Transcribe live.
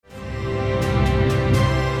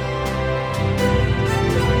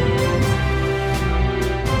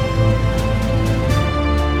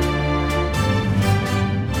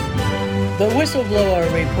Whistleblower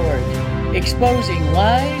Report, exposing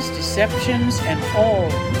lies, deceptions, and all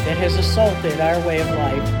that has assaulted our way of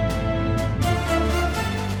life.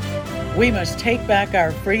 We must take back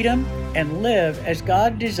our freedom and live as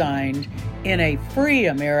God designed in a free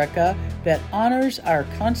America that honors our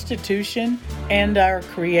Constitution and our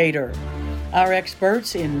Creator. Our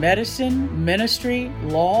experts in medicine, ministry,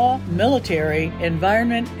 law, military,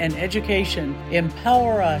 environment, and education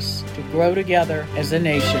empower us to grow together as a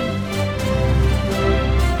nation.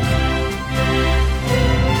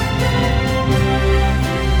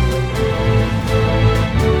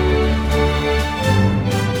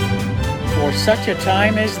 For such a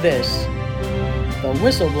time as this, the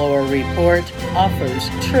Whistleblower Report offers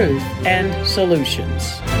truth and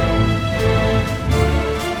solutions.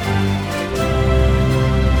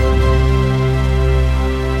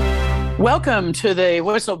 Welcome to the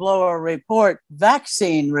Whistleblower Report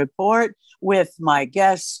Vaccine Report with my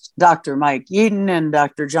guests, Dr. Mike Yeadon and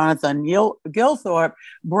Dr. Jonathan Gilthorpe,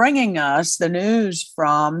 bringing us the news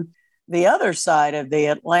from the other side of the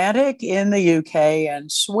Atlantic in the UK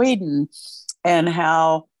and Sweden, and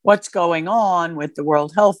how what's going on with the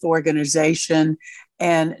World Health Organization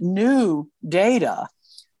and new data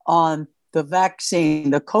on the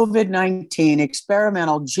vaccine, the COVID-19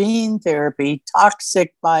 experimental gene therapy,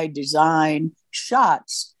 toxic by design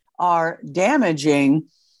shots are damaging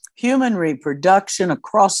human reproduction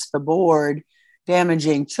across the board,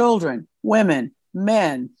 damaging children, women,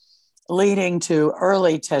 men, leading to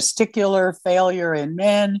early testicular failure in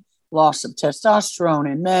men, loss of testosterone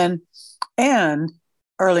in men, and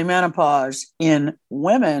early menopause in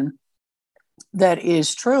women. That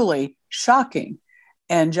is truly shocking.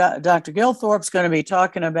 And Dr. Gilthorpe's going to be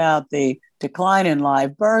talking about the decline in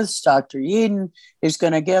live births. Dr. Yeadon is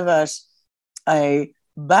going to give us a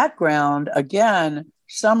background, again,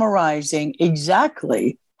 summarizing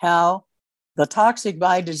exactly how the toxic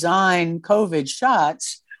by design COVID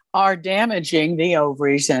shots are damaging the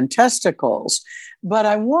ovaries and testicles. But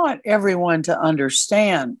I want everyone to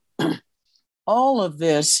understand all of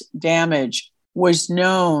this damage was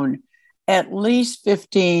known at least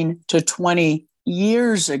 15 to 20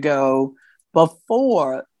 years ago,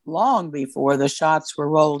 long before the shots were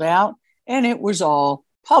rolled out, and it was all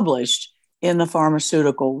published in the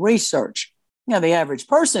pharmaceutical research. Now, the average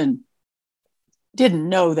person didn't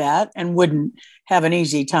know that and wouldn't have an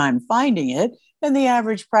easy time finding it, and the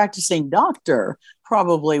average practicing doctor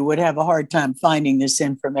probably would have a hard time finding this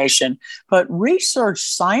information. But research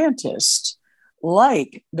scientists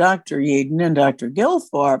like Dr. Yeadon and Dr.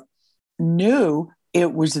 Gilthorpe knew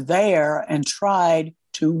it was there and tried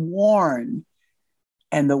to warn,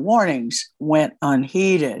 and the warnings went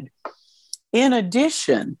unheeded. In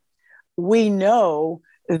addition, we know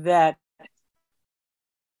that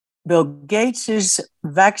Bill Gates's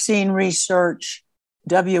vaccine research,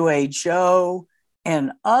 WHO,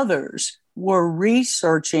 and others were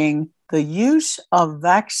researching the use of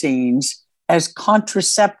vaccines as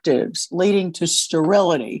contraceptives, leading to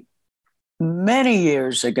sterility many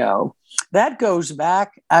years ago. That goes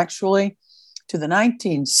back actually to the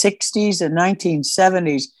 1960s and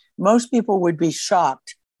 1970s. Most people would be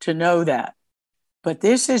shocked to know that. But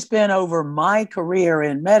this has been over my career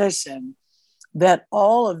in medicine that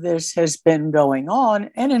all of this has been going on.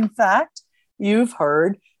 And in fact, you've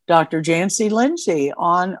heard Dr. Jancy Lindsay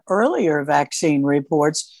on earlier vaccine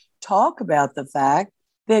reports talk about the fact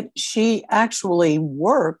that she actually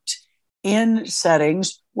worked in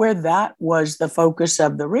settings where that was the focus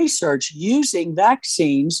of the research, using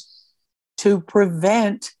vaccines to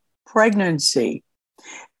prevent pregnancy.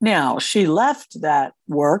 Now, she left that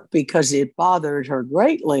work because it bothered her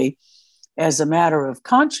greatly as a matter of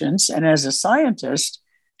conscience, and as a scientist,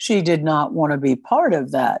 she did not want to be part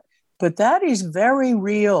of that. But that is very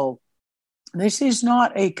real. This is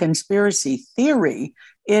not a conspiracy theory.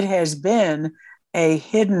 It has been a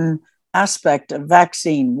hidden aspect of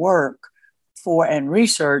vaccine work and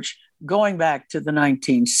research going back to the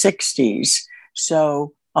 1960s.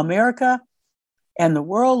 So America and the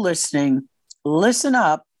world listening, listen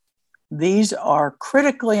up. These are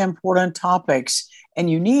critically important topics, and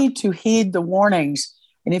you need to heed the warnings.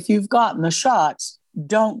 And if you've gotten the shots,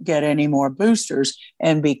 don't get any more boosters,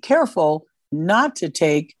 and be careful not to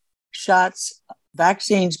take shots,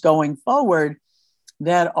 vaccines going forward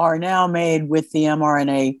that are now made with the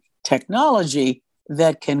mRNA technology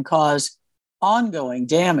that can cause ongoing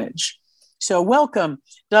damage. So welcome,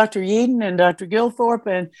 Dr. Yeadon and Dr. Gilthorpe.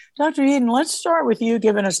 And Dr. Yeadon, let's start with you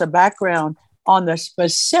giving us a background on the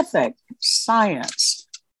specific science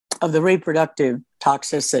of the reproductive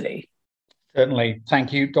toxicity. Certainly.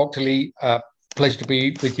 Thank you, Dr. Lee. Pleasure to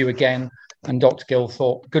be with you again. And Dr.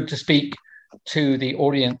 Gilthorpe, good to speak to the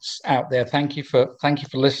audience out there, thank you for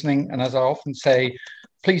listening. And as I often say,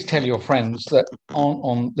 please tell your friends that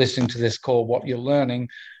on listening to this call what you're learning,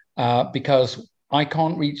 because I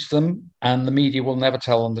can't reach them, and the media will never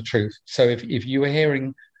tell them the truth. So if you were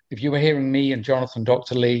hearing me and Jonathan,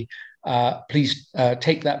 Dr. Lee, please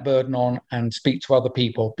take that burden on and speak to other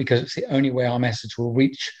people, because it's the only way our message will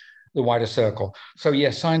reach the wider circle. So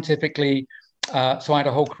yes, scientifically, so I had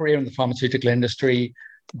a whole career in the pharmaceutical industry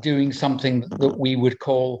doing something that we would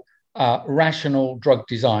call rational drug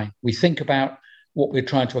design. We think about what we're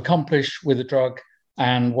trying to accomplish with a drug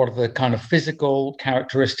and what are the kind of physical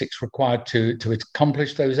characteristics required to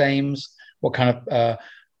accomplish those aims, what kind of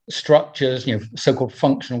structures, so-called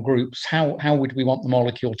functional groups, how would we want the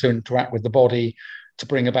molecule to interact with the body to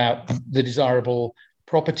bring about the desirable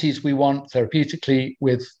properties we want therapeutically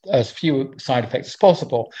with as few side effects as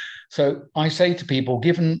possible. So I say to people,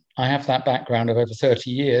 given I have that background of over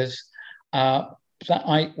 30 years,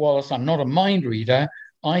 that whilst I'm not a mind reader,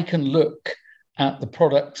 I can look at the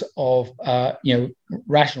product of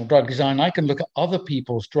rational drug design. I can look at other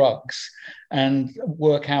people's drugs and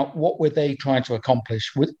work out what were they trying to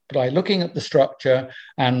accomplish by looking at the structure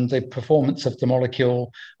and the performance of the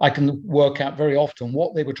molecule. I can work out very often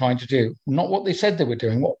what they were trying to do, not what they said they were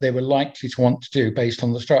doing, what they were likely to want to do based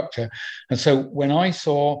on the structure. And so when I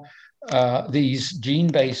saw these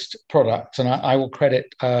gene-based products, and I will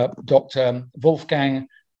credit Dr. Wolfgang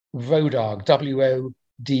Wodarg, Wodarg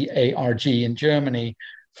in Germany,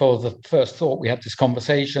 for the first thought. We had this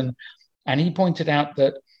conversation, and he pointed out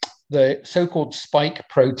that the so-called spike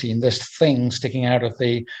protein, this thing sticking out of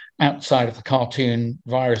the outside of the cartoon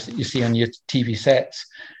virus that you see on your TV sets,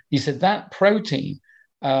 he said that protein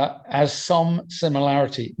has some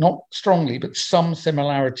similarity, not strongly, but some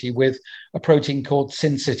similarity with a protein called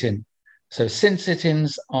syncytin. So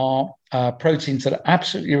syncytins are proteins that are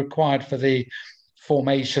absolutely required for the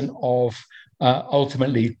formation of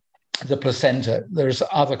ultimately the placenta. There's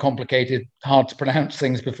other complicated, hard to pronounce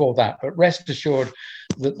things before that, but rest assured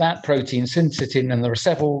that protein, syncytin, and there are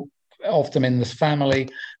several of them in this family,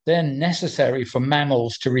 they're necessary for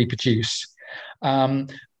mammals to reproduce.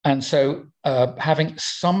 And so having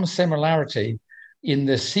some similarity in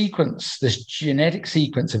the sequence, this genetic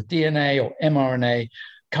sequence of DNA or mRNA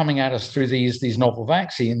coming at us through these novel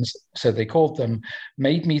vaccines, so they called them,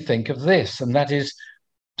 made me think of this, and that is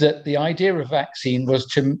that the idea of vaccine was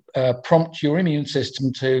to prompt your immune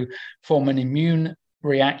system to form an immune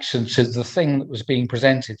reaction to the thing that was being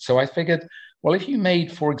presented. So I figured, well, if you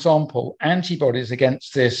made, for example, antibodies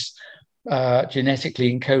against this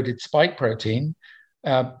genetically encoded spike protein,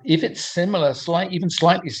 if it's similar, even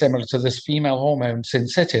slightly similar to this female hormone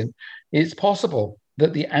syncytin, it's possible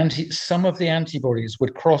that some of the antibodies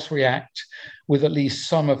would cross-react with at least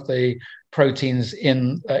some of the proteins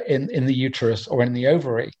in the uterus or in the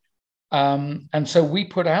ovary. And so we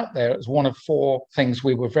put out there as one of four things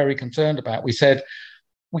we were very concerned about. We said,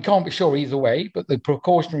 we can't be sure either way, but the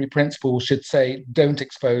precautionary principle should say, don't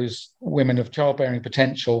expose women of childbearing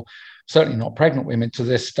potential, certainly not pregnant women, to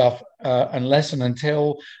this stuff unless and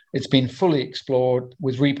until it's been fully explored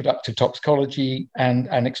with reproductive toxicology and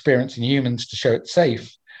experience in humans to show it's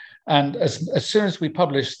safe. And as soon as we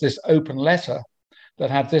published this open letter that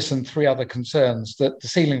had this and three other concerns, that the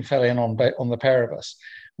ceiling fell in on the pair of us.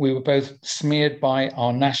 We were both smeared by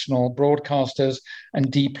our national broadcasters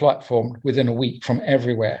and deplatformed within a week from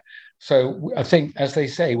everywhere. So I think, as they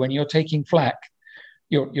say, when you're taking flack,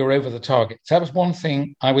 you're over the target. So that was one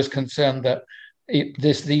thing I was concerned that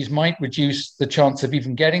these might reduce the chance of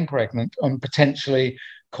even getting pregnant and potentially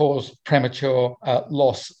cause premature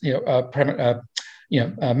loss,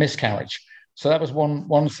 miscarriage. So that was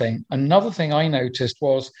one thing. Another thing I noticed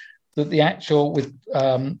was that the actual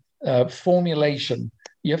formulation,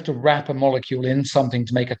 you have to wrap a molecule in something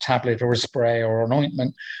to make a tablet or a spray or an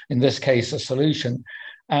ointment, in this case, a solution.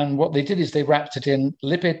 And what they did is they wrapped it in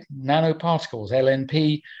lipid nanoparticles,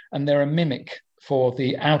 LNP, and they're a mimic for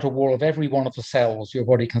the outer wall of every one of the cells. Your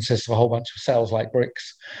body consists of a whole bunch of cells like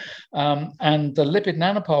bricks. And the lipid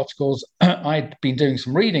nanoparticles, I'd been doing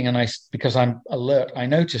some reading, and because I'm alert, I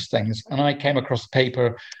noticed things. And I came across a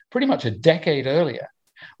paper pretty much a decade earlier,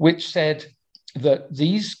 which said that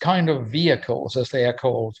these kind of vehicles, as they are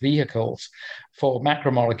called, vehicles for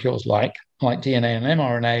macromolecules like DNA and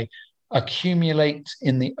mRNA, accumulate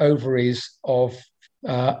in the ovaries of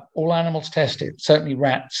all animals tested, certainly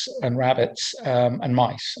rats and rabbits and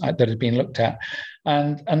mice that had been looked at.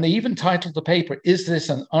 And they even titled the paper, "Is this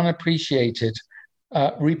an unappreciated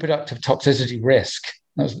reproductive toxicity risk?"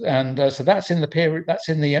 And so that's in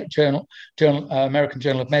the journal American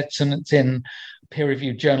Journal of Medicine. It's in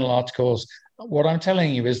peer-reviewed journal articles what I'm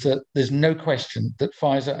telling you is that there's no question that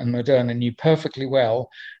Pfizer and Moderna knew perfectly well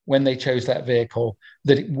when they chose that vehicle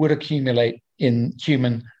that it would accumulate in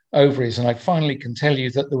human ovaries. And I finally can tell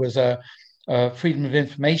you that there was a Freedom of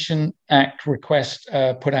Information Act request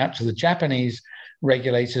put out to the Japanese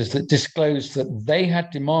regulators that disclosed that they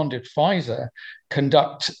had demanded Pfizer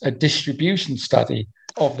conduct a distribution study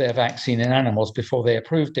of their vaccine in animals before they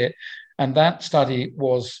approved it. And that study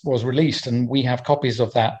was released, and we have copies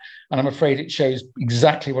of that. And I'm afraid it shows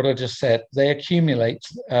exactly what I just said. They accumulate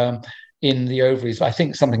in the ovaries, I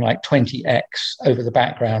think something like 20x over the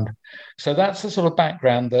background. So that's the sort of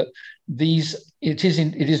background that it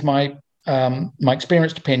is my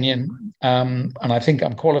experienced opinion, and I think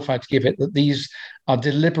I'm qualified to give it, that these are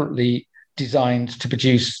deliberately designed to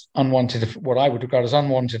produce what I would regard as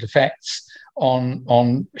unwanted effects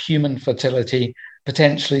on human fertility,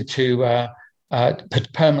 potentially to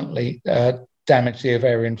permanently damage the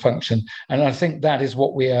ovarian function. And I think that is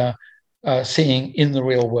what we are seeing in the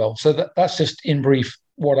real world. So that's just in brief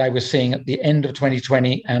what I was seeing at the end of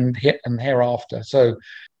 2020 and hereafter. So,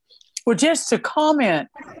 well, just to comment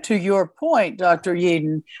to your point, Dr.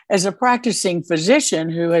 Yeadon, as a practicing physician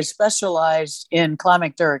who has specialized in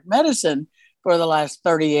climacteric medicine for the last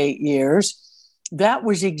 38 years, that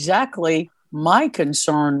was exactly my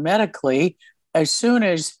concern medically as soon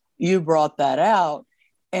as you brought that out.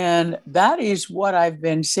 And that is what I've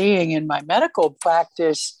been seeing in my medical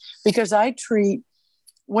practice, because I treat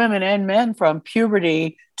women and men from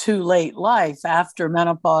puberty to late life, after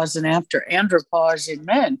menopause and after andropause in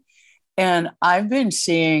men. And I've been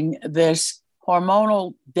seeing this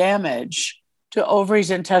hormonal damage to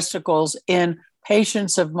ovaries and testicles in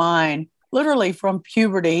patients of mine, literally from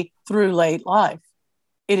puberty through late life.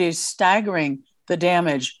 It is staggering, the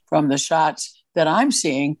damage from the shots that I'm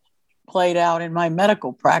seeing played out in my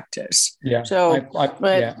medical practice. Yeah. So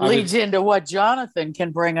it leads into what Jonathan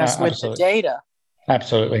can bring us with the data.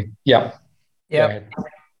 Absolutely. Yeah. Yeah.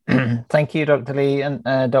 Thank you, Dr. Lee and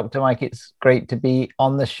Dr. Mike. It's great to be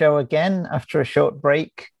on the show again after a short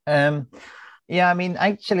break. I mean,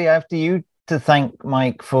 actually, I have to thank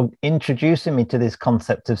Mike for introducing me to this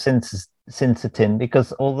concept of syncytin,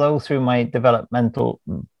 because although through my developmental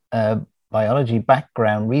biology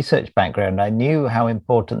research background, I knew how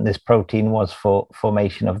important this protein was for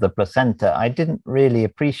formation of the placenta, I didn't really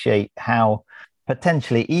appreciate how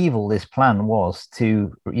potentially evil this plan was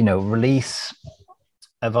to, release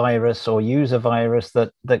a virus or use a virus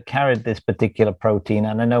that carried this particular protein.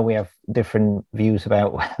 And I know we have different views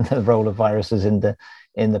about the role of viruses in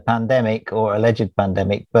the pandemic or alleged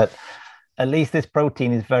pandemic, but at least this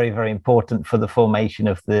protein is very, very important for the formation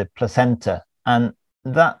of the placenta. And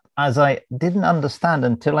that, as I didn't understand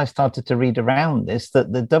until I started to read around this,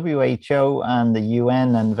 that the WHO and the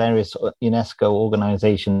UN and various UNESCO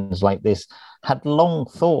organizations like this had long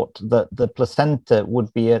thought that the placenta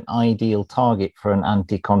would be an ideal target for an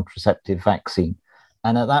anti-contraceptive vaccine.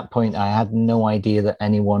 And at that point, I had no idea that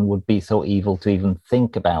anyone would be so evil to even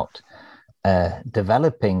think about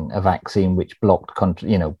developing a vaccine which blocked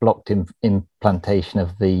implantation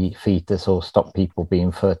of the fetus or stopped people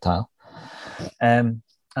being fertile.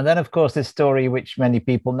 And then, of course, this story, which many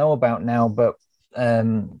people know about now, but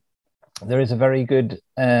there is a very good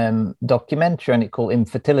documentary on it called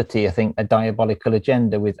Infertility, I think, A Diabolical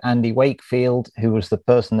Agenda, with Andy Wakefield, who was the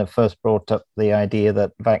person that first brought up the idea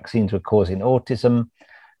that vaccines were causing autism,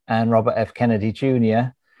 and Robert F. Kennedy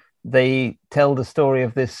Jr. They tell the story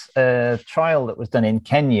of this trial that was done in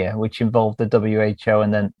Kenya, which involved the WHO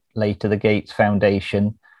and then later the Gates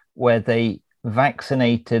Foundation, where they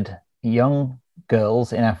vaccinated young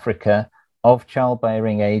girls in Africa of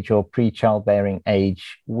childbearing age or pre-childbearing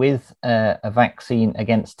age with a vaccine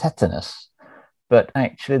against tetanus. But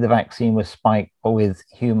actually the vaccine was spiked with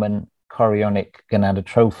human chorionic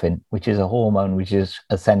gonadotrophin, which is a hormone which is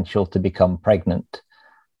essential to become pregnant.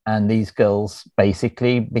 And these girls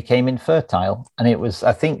basically became infertile. And it was,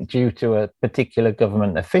 I think, due to a particular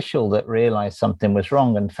government official that realized something was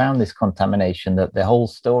wrong and found this contamination that the whole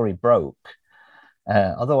story broke.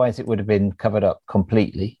 Otherwise, it would have been covered up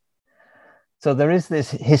completely. So there is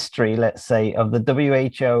this history, let's say, of the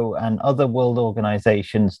WHO and other world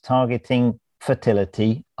organizations targeting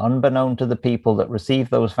fertility, unbeknown to the people that receive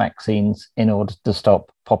those vaccines, in order to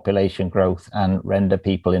stop population growth and render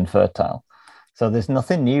people infertile. So there's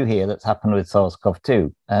nothing new here that's happened with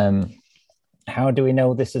SARS-CoV-2. How do we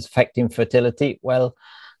know this is affecting fertility? Well,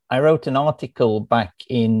 I wrote an article back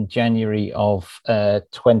in January of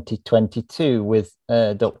 2022 with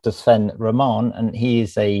Dr. Sven Roman, and he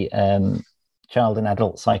is a child and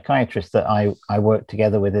adult psychiatrist that I work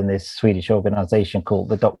together with in this Swedish organization called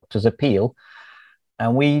the Doctor's Appeal.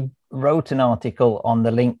 And we wrote an article on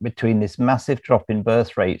the link between this massive drop in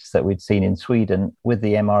birth rates that we'd seen in Sweden with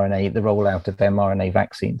the mRNA, the rollout of mRNA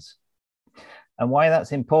vaccines. And why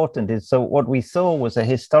that's important is, so what we saw was a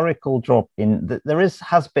historical drop in,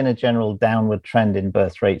 has been a general downward trend in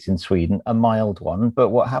birth rates in Sweden, a mild one, but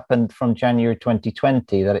what happened from January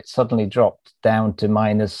 2020, that it suddenly dropped down to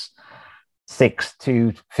 -6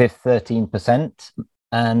 to 13%.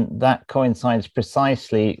 And that coincides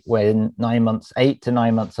precisely when 8 to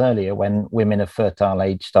 9 months earlier, when women of fertile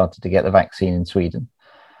age started to get the vaccine in Sweden.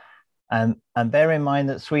 And bear in mind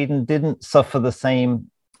that Sweden hasn't suffered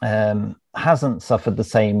the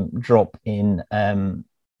same drop in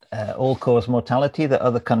all-cause mortality that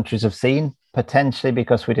other countries have seen, potentially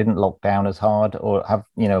because we didn't lock down as hard or have,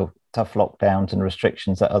 tough lockdowns and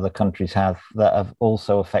restrictions that other countries have that have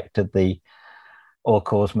also affected the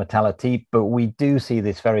all-cause mortality. But we do see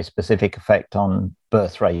this very specific effect on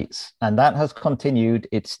birth rates, and that has continued.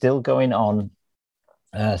 It's still going on.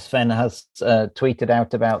 Sven has tweeted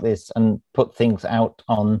out about this and put things out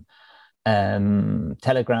on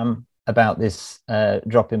Telegram about this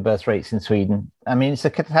drop in birth rates in Sweden. I mean, it's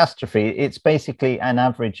a catastrophe. It's basically an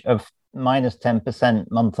average of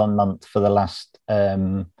 -10% month on month for the last,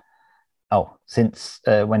 since,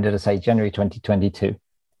 when did I say, January 2022.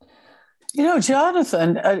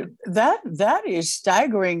 Jonathan, that is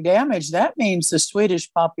staggering damage. That means the Swedish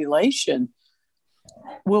population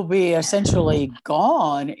will be essentially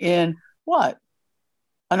gone in what?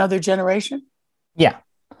 Another generation? Yeah.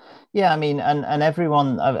 Yeah, I mean, and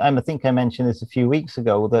everyone, I think I mentioned this a few weeks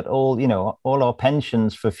ago, that all our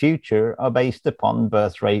pensions for future are based upon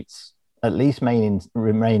birth rates at least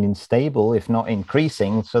remaining stable, if not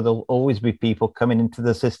increasing. So there'll always be people coming into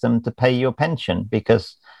the system to pay your pension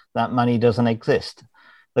because that money doesn't exist.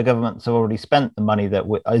 The governments have already spent the money that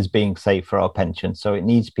is being saved for our pension. So it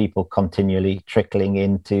needs people continually trickling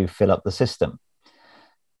in to fill up the system.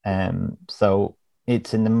 So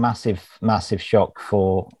it's in the massive shock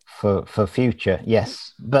for future.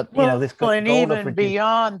 Yes, but this and even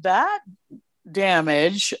beyond that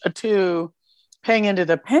damage to paying into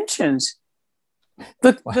the pensions,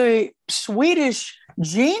 the Swedish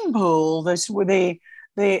gene pool, the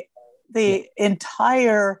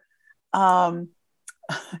entire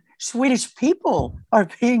Swedish people are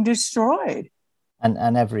being destroyed.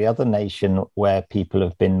 And every other nation where people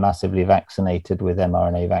have been massively vaccinated with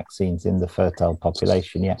mRNA vaccines in the fertile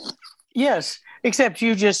population, yes. Yes, except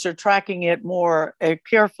you just are tracking it more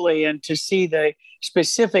carefully and to see the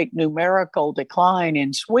specific numerical decline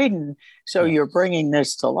in Sweden. So you're bringing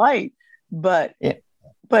this to light. But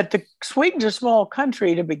Sweden's a small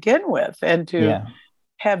country to begin with, and to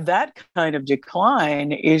have that kind of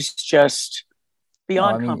decline is just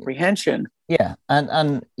beyond comprehension. Yeah,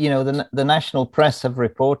 and the national press have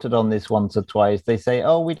reported on this once or twice. They say,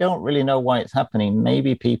 we don't really know why it's happening.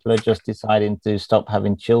 Maybe people are just deciding to stop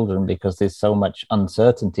having children because there's so much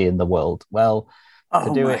uncertainty in the world. Well,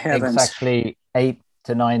 to do it exactly 8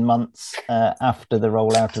 to 9 months after the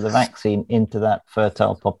rollout of the vaccine into that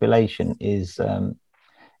fertile population is an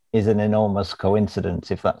enormous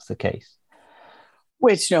coincidence, if that's the case.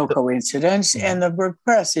 It's no coincidence, and the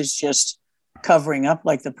press is just covering up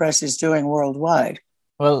like the press is doing worldwide.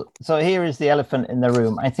 Well, so here is the elephant in the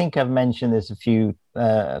room. I think I've mentioned this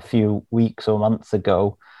a few weeks or months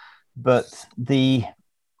ago, but the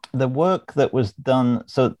work that was done.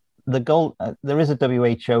 So there is a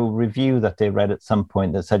WHO review that they read at some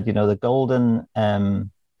point that said, the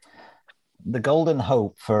golden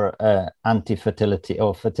hope for anti-fertility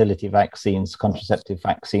or fertility vaccines, contraceptive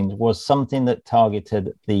vaccines, was something that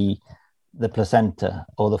targeted the placenta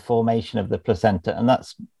or the formation of the placenta. And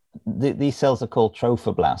that's these cells are called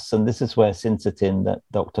trophoblasts. And this is where syncytin that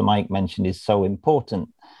Dr. Mike mentioned is so important.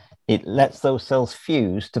 It lets those cells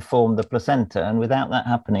fuse to form the placenta. And without that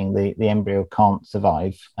happening, the embryo can't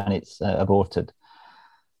survive and it's aborted.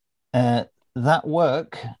 That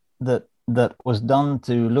work that was done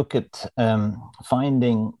to look at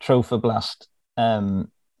finding trophoblast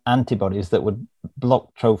antibodies that would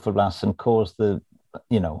block trophoblasts and cause the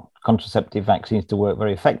contraceptive vaccines to work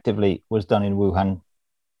very effectively was done in Wuhan.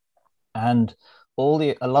 And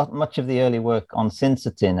much of the early work on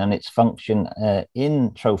syncytin and its function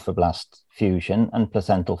in trophoblast fusion and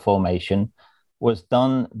placental formation was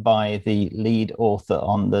done by the lead author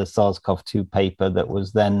on the SARS-CoV-2 paper that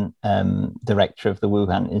was then director of the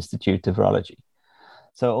Wuhan Institute of Virology.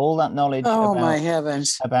 So all that knowledge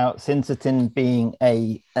about syncytin being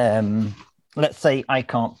a let's say I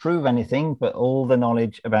can't prove anything, but all the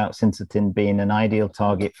knowledge about syncytin being an ideal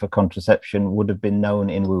target for contraception would have been known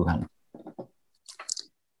in Wuhan.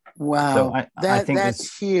 Wow. So I think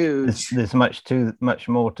that's huge. There's much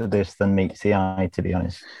more to this than meets the eye, to be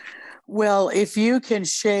honest. Well, if you can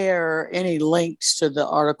share any links to the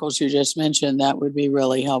articles you just mentioned, that would be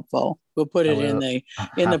really helpful. We'll put it in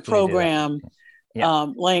the program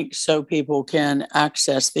link so people can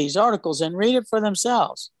access these articles and read it for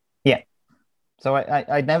themselves. Yeah. So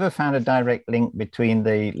I never found a direct link between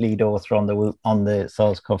the lead author on the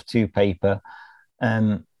SARS-CoV-2 paper.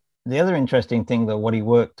 The other interesting thing, though, what he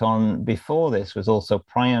worked on before this was also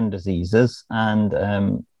prion diseases and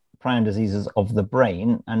prion diseases of the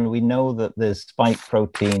brain. And we know that the spike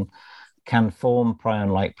protein can form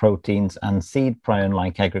prion-like proteins and seed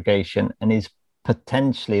prion-like aggregation, and is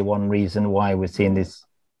potentially one reason why we're seeing this,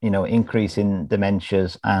 increase in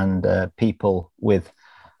dementias and people with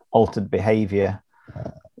altered behavior,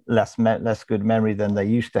 less good memory than they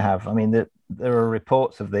used to have. I mean, there are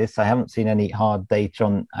reports of this. I haven't seen any hard data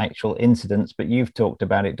on actual incidents, but you've talked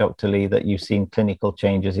about it, Dr. Lee, that you've seen clinical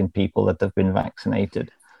changes in people that have been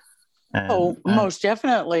vaccinated. Most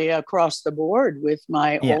definitely across the board with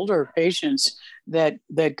my older patients that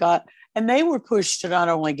got, and they were pushed to not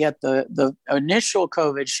only get the initial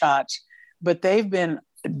COVID shots, but they've been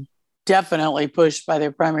definitely pushed by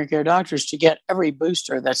their primary care doctors to get every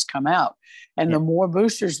booster that's come out. And the more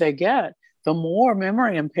boosters they get, the more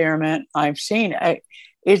memory impairment I've seen.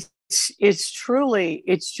 It's truly,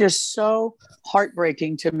 it's just so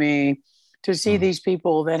heartbreaking to me to see these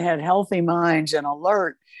people that had healthy minds and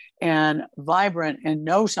alert and vibrant and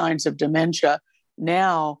no signs of dementia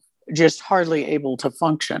now just hardly able to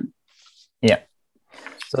function. Yeah.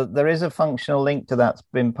 So there is a functional link to that's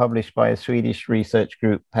been published by a Swedish research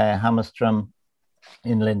group, Per Hammarström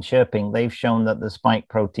in Linköping. They've shown that the spike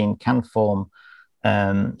protein can form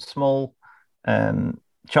small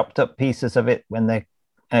chopped up pieces of it when they're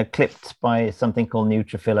clipped by something called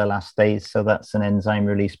neutrophil elastase. So that's an enzyme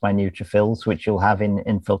released by neutrophils, which you'll have in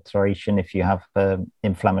infiltration if you have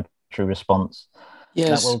inflammatory response.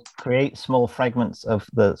 Yes. That will create small fragments of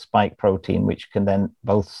the spike protein, which can then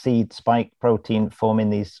both seed spike protein, forming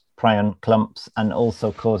these prion clumps, and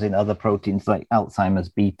also causing other proteins like Alzheimer's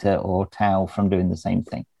beta or tau from doing the same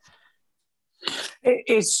thing.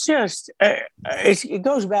 It's just, it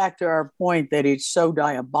goes back to our point that it's so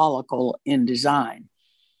diabolical in design.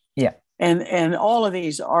 Yeah. And all of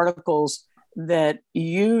these articles that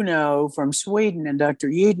from Sweden and Dr.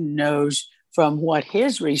 Yeadon knows from what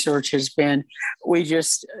his research has been, we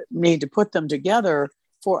just need to put them together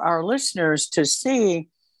for our listeners to see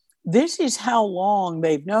this is how long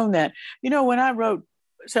they've known that. When I wrote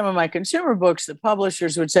some of my consumer books, the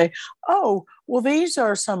publishers would say, oh, well, these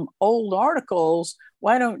are some old articles.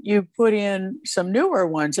 Why don't you put in some newer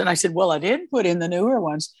ones? And I said, well, I did put in the newer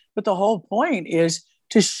ones, but the whole point is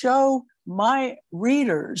to show my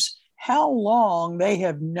readers how long they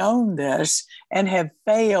have known this and have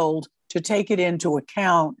failed to take it into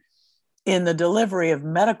account in the delivery of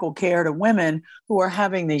medical care to women who are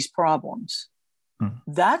having these problems.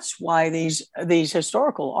 That's why these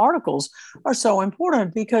historical articles are so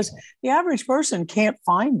important, because the average person can't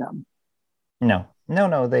find them. No.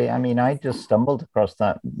 I just stumbled across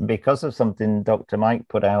that because of something Dr. Mike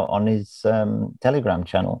put out on his Telegram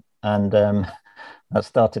channel, and that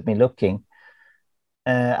started me looking.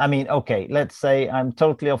 Let's say I'm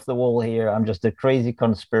totally off the wall here. I'm just a crazy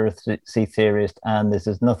conspiracy theorist, and this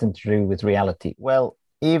has nothing to do with reality. Well,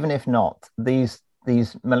 even if not, these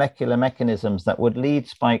molecular mechanisms that would lead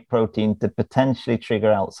spike protein to potentially trigger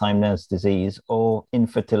Alzheimer's disease or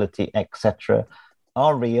infertility, etc.,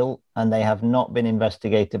 are real, and they have not been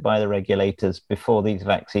investigated by the regulators before these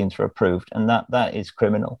vaccines were approved, and that is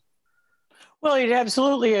criminal. Well, it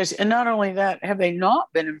absolutely is. And not only that, have they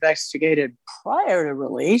not been investigated prior to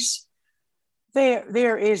release?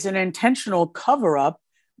 There is an intentional cover-up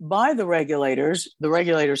by the regulators. The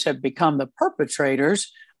regulators have become the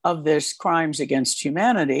perpetrators of this crimes against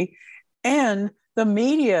humanity. And the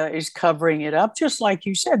media is covering it up. Just like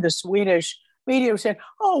you said, the Swedish media said,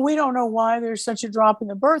 oh, we don't know why there's such a drop in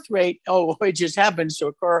the birth rate. Oh, it just happens to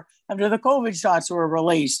occur after the COVID shots were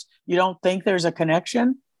released. You don't think there's a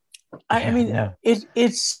connection?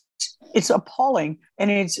 It's appalling, and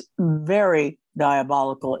it's very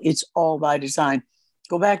diabolical. It's all by design.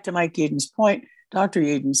 Go back to Mike Yeadon's point. Dr.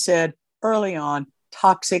 Yeadon said early on,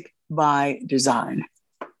 toxic by design.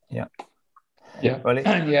 Yeah. Well,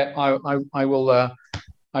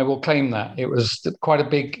 I will claim that it was quite a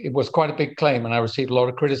big claim, and I received a lot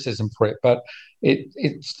of criticism for it. But we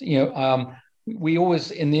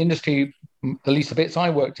always in the industry, at least the bits I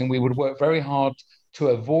worked in, we would work very hard to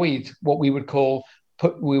avoid what we would call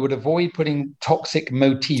avoid putting toxic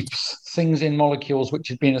motifs, things in molecules which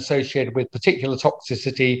had been associated with particular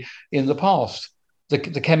toxicity in the past. The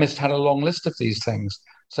chemist had a long list of these things.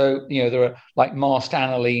 So, there are like masked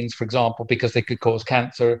anilines, for example, because they could cause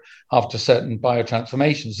cancer after certain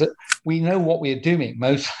biotransformations. That we know what we're doing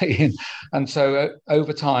mostly. And so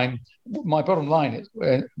over time, my bottom line is,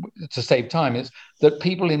 to save time, is that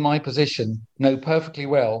people in my position know perfectly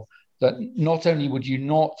well that not only would you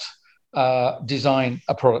not design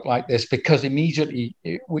a product like this, because immediately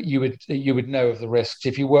you would know of the risks.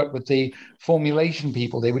 If you work with the formulation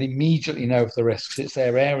people, they would immediately know of the risks. It's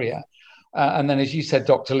their area. And then, as you said,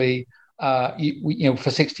 Dr. Lee, for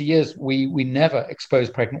 60 years, we never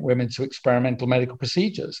exposed pregnant women to experimental medical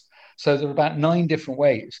procedures. So there are about 9 different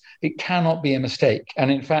ways. It cannot be a mistake. And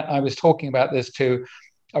in fact, I was talking about this to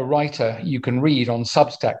a writer you can read on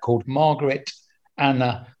Substack called Margaret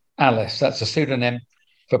Anna Alice. That's a pseudonym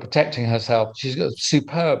for protecting herself. She's got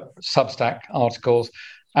superb Substack articles.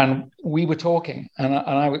 And we were talking,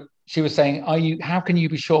 and she was saying, how can you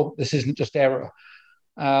be sure this isn't just error?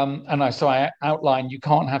 So I outlined, you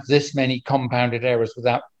can't have this many compounded errors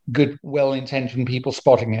without good, well-intentioned people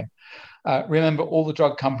spotting it. Remember, all the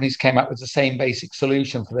drug companies came up with the same basic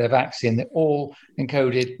solution for their vaccine. They all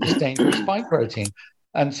encoded this dangerous spike protein.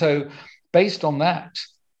 And so based on that,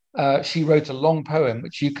 she wrote a long poem,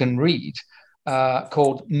 which you can read,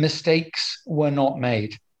 called Mistakes Were Not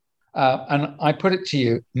Made. And I put it to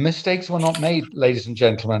you, mistakes were not made, ladies and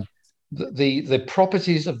gentlemen. The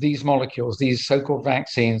properties of these molecules, these so-called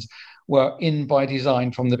vaccines, were in by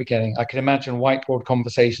design from the beginning. I can imagine whiteboard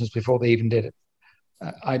conversations before they even did it.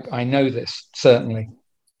 I know this, certainly.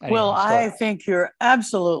 Anyway, well, I think you're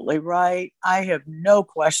absolutely right. I have no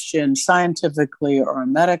question scientifically or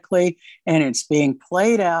medically, and it's being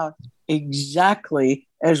played out exactly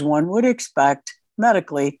as one would expect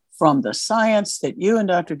medically from the science that you and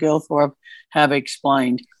Dr. Gilthorpe have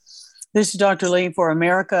explained. This is Dr. Lee for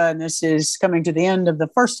America, and this is coming to the end of the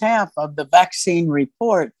first half of the Vaccine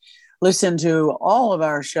Report. Listen to all of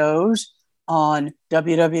our shows on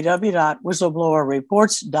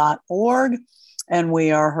www.whistleblowerreports.org, and we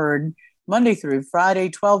are heard Monday through Friday,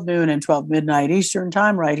 12 noon and 12 midnight Eastern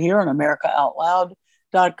time, right here on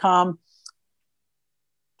AmericaOutloud.com.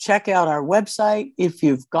 Check out our website. If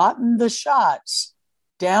you've gotten the shots,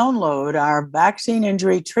 download our vaccine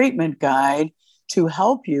injury treatment guide to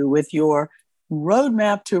help you with your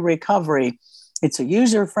roadmap to recovery. It's a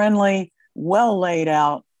user-friendly, well laid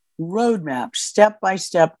out roadmap,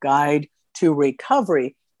 step-by-step guide to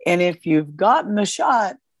recovery. And if you've gotten the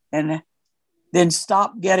shot, and then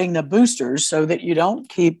stop getting the boosters so that you don't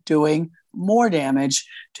keep doing more damage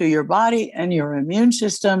to your body and your immune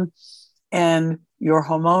system and your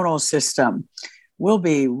hormonal system. We'll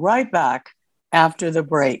be right back after the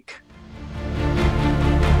break.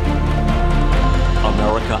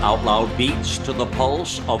 America Out Loud beats to the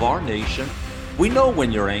pulse of our nation. We know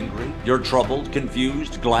when you're angry, you're troubled,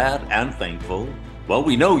 confused, glad, and thankful. Well,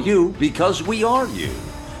 we know you because we are you.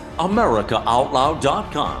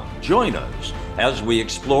 AmericaOutloud.com. Join us as we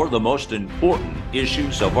explore the most important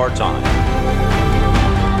issues of our time.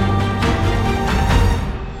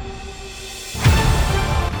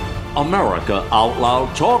 America Out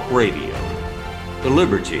Loud Talk Radio. The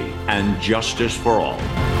liberty and justice for all.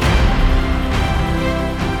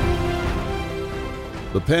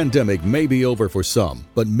 The pandemic may be over for some,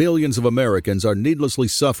 but millions of Americans are needlessly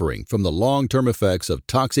suffering from the long-term effects of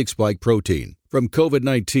toxic spike protein from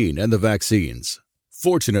COVID-19 and the vaccines.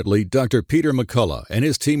 Fortunately, Dr. Peter McCullough and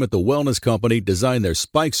his team at the Wellness Company designed their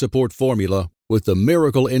spike support formula with the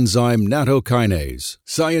miracle enzyme nattokinase,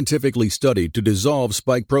 scientifically studied to dissolve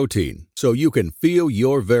spike protein so you can feel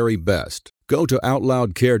your very best. Go to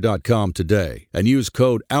OutLoudCare.com today and use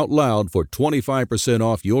code OUTLOUD for 25%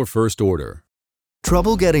 off your first order.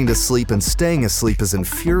 Trouble getting to sleep and staying asleep is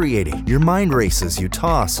infuriating. Your mind races, you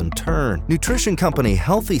toss and turn. Nutrition company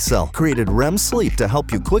Healthy Cell created REM sleep to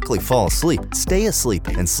help you quickly fall asleep, stay asleep,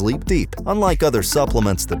 and sleep deep. Unlike other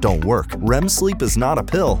supplements that don't work, REM sleep is not a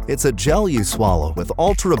pill. It's a gel you swallow with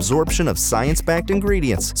ultra-absorption of science-backed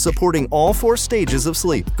ingredients supporting all 4 stages of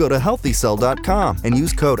sleep. Go to HealthyCell.com and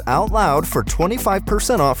use code OUTLOUD for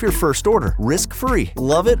 25% off your first order. Risk-free.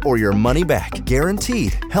 Love it or your money back.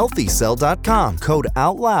 Guaranteed. HealthyCell.com. Code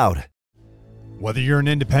OUTLOUD. Whether you're an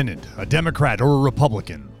independent, a Democrat, or a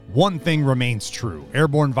Republican, one thing remains true.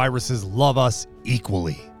 Airborne viruses love us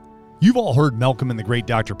equally. You've all heard Malcolm and the great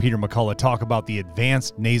Dr. Peter McCullough talk about the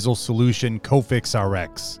advanced nasal solution Cofix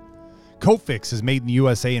RX. Cofix is made in the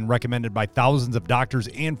USA and recommended by thousands of doctors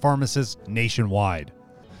and pharmacists nationwide.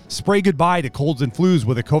 Spray goodbye to colds and flus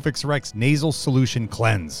with a Cofix RX Nasal Solution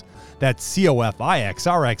Cleanse. That's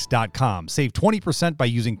COFIXRX.com. Save 20% by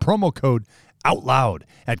using promo code OUTLOUD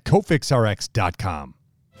at CofixRX.com.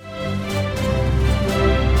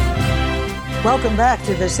 Welcome back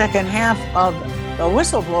to the second half of the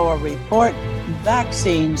Whistleblower Report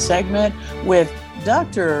vaccine segment with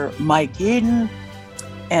Dr. Mike Yeadon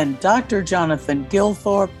and Dr. Jonathan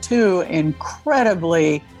Gilthorpe, two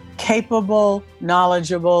incredibly capable,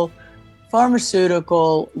 knowledgeable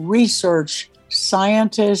pharmaceutical research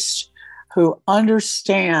scientists who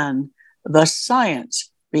understand the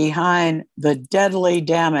science behind the deadly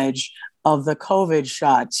damage of the COVID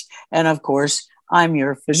shots. And of course, I'm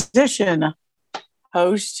your physician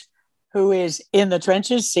host who is in the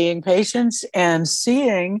trenches seeing patients and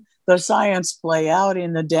seeing the science play out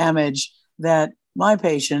in the damage that my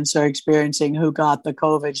patients are experiencing who got the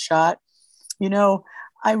COVID shot. You know,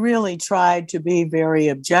 I really tried to be very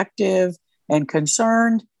objective and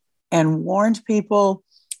concerned and warned people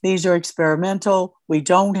these are experimental. We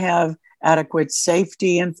don't have adequate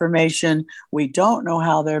safety information. We don't know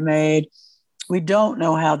how they're made. We don't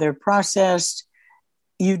know how they're processed.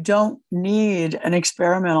 You don't need an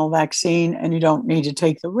experimental vaccine and you don't need to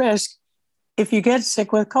take the risk. If you get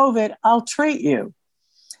sick with COVID, I'll treat you.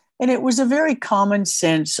 And it was a very common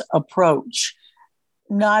sense approach,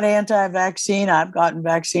 not anti-vaccine. I've gotten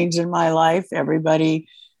vaccines in my life. Everybody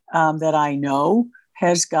that I know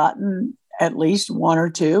has gotten at least one or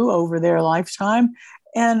two over their lifetime.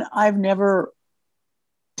 And I've never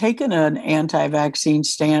taken an anti-vaccine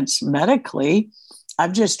stance medically.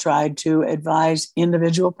 I've just tried to advise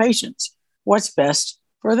individual patients what's best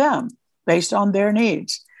for them based on their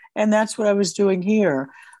needs. And that's what I was doing here.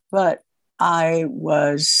 But I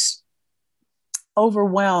was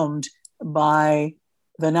overwhelmed by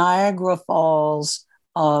the Niagara Falls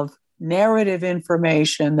of narrative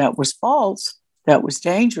information that was false, that was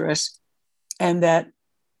dangerous, and that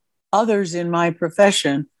others in my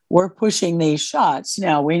profession were pushing these shots.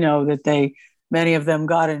 Now, we know that many of them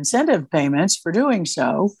got incentive payments for doing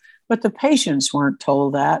so, but the patients weren't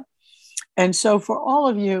told that. And so for all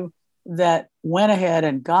of you that went ahead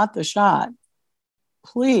and got the shot,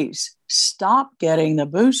 please stop getting the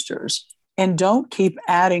boosters and don't keep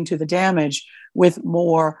adding to the damage with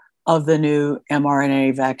more of the new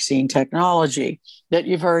mRNA vaccine technology that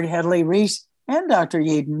you've heard Hedley Reese and Dr.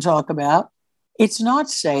 Yeadon talk about. It's not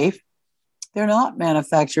safe. They're not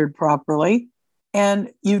manufactured properly,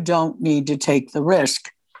 and you don't need to take the risk.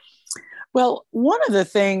 Well, one of the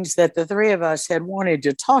things that the three of us had wanted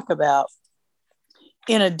to talk about,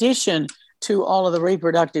 in addition to all of the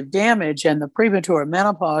reproductive damage and the premature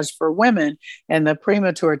menopause for women and the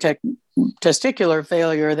premature testicular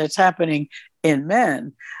failure that's happening in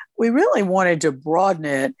men, we really wanted to broaden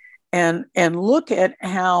it and look at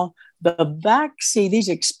how the vaccine, these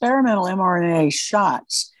experimental mRNA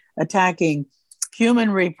shots attacking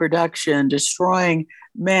human reproduction, destroying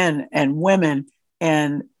men and women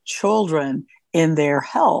and children in their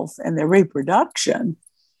health and their reproduction,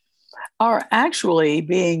 are actually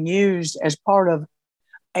being used as part of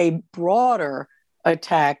a broader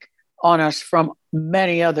attack on us from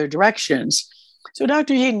many other directions. So,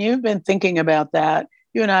 Dr. Yeadon, you've been thinking about that.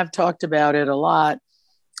 You and I have talked about it a lot.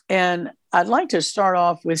 And I'd like to start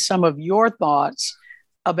off with some of your thoughts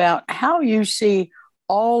about how you see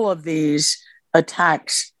all of these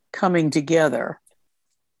attacks coming together.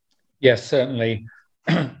 Yes, certainly.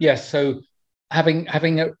 Yes. So having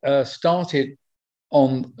started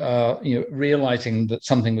on realizing that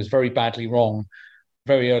something was very badly wrong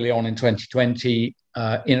very early on in 2020,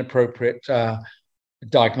 inappropriate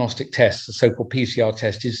diagnostic tests, the so-called PCR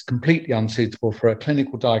test, is completely unsuitable for a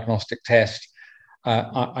clinical diagnostic test.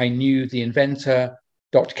 I knew the inventor,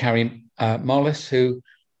 Dr. Carrie Mullis, who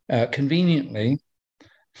conveniently,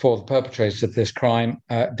 for the perpetrators of this crime,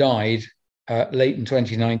 died late in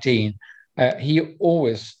 2019. He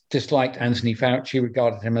always disliked Anthony Fauci,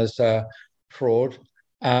 regarded him as fraud,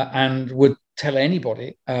 and would tell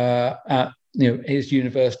anybody at his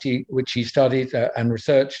university, which he studied and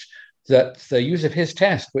researched, that the use of his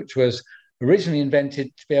test, which was originally invented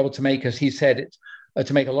to be able to make, as he said it,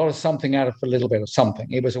 to make a lot of something out of a little bit of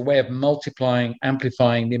something. It was a way of multiplying,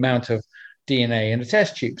 amplifying the amount of DNA in a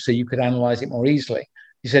test tube so you could analyze it more easily.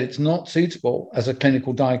 He said it's not suitable as a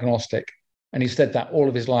clinical diagnostic. And he said that all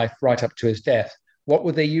of his life, right up to his death. What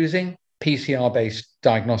were they using? PCR-based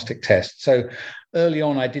diagnostic tests. So early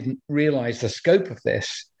on, I didn't realize the scope of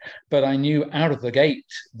this, but I knew out of the gate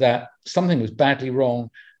that something was badly wrong,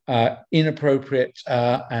 inappropriate,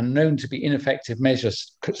 and known to be ineffective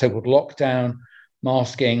measures, so-called lockdown,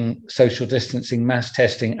 masking, social distancing, mass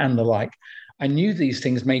testing, and the like, I knew these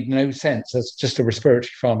things made no sense as just a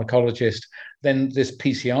respiratory pharmacologist. Then this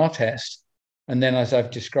PCR test, and then, as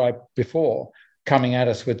I've described before, coming at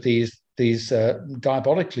us with these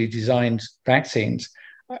diabolically designed vaccines.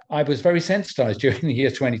 I was very sensitized during the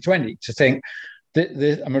year 2020 to think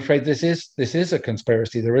that I'm afraid this is a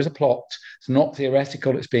conspiracy. There is a plot. It's not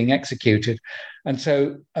theoretical. It's being executed, and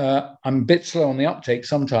so I'm a bit slow on the uptake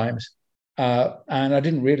sometimes. And I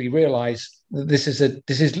didn't really realize that this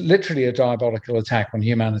is literally a diabolical attack on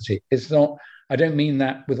humanity. It's not. I don't mean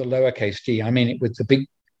that with a lowercase g. I mean it with the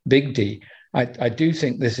big D. I do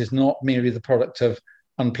think this is not merely the product of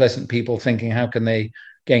unpleasant people thinking how can they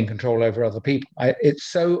gain control over other people. It's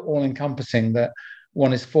so all-encompassing that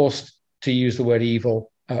one is forced to use the word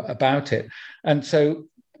evil about it. And so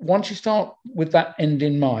once you start with that end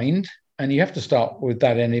in mind, and you have to start with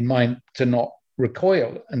that end in mind to not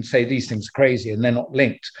recoil and say these things are crazy and they're not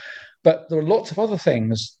linked. But there are lots of other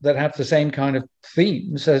things that have the same kind of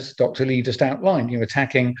themes as Dr. Lee just outlined,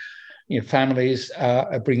 attacking families,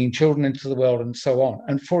 bringing children into the world and so on.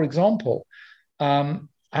 And for example,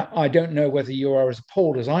 I don't know whether you are as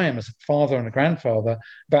appalled as I am as a father and a grandfather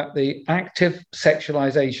about the active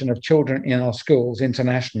sexualization of children in our schools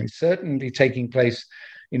internationally, certainly taking place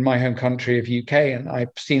in my home country of UK, and I've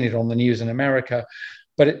seen it on the news in America.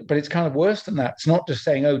 But it's kind of worse than that. It's not just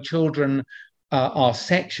saying, oh, children are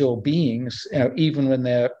sexual beings, even when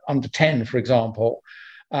they're under 10, for example.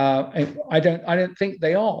 I don't think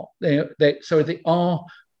they are.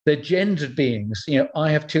 They're gendered beings.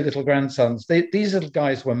 I have two little grandsons. These little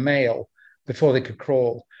guys were male before they could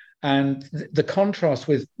crawl. And the contrast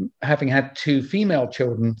with having had two female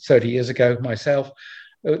children 30 years ago, myself,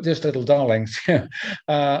 just little darlings.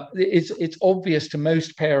 It's obvious to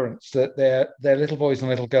most parents that their little boys and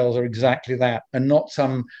little girls are exactly that, and not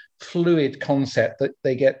some fluid concept that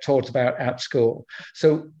they get taught about at school.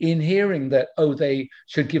 So in hearing that, they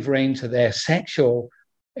should give rein to their sexual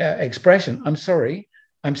expression, I'm sorry,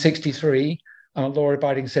 I'm 63, I'm a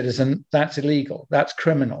law-abiding citizen. That's illegal. That's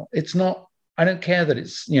criminal. It's not. I don't care that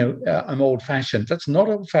it's I'm old-fashioned. That's not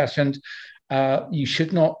old-fashioned. You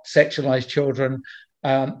should not sexualize children.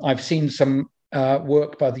 I've seen some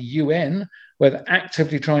work by the UN where they're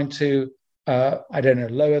actively trying to,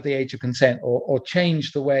 lower the age of consent or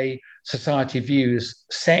change the way society views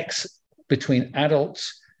sex between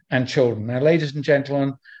adults and children. Now, ladies and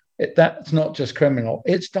gentlemen, that's not just criminal,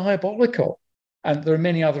 it's diabolical. And there are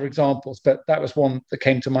many other examples, but that was one that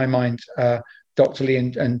came to my mind. Dr. Lee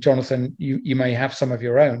and Jonathan, you may have some of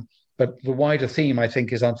your own, but the wider theme, I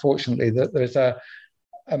think, is unfortunately that there's a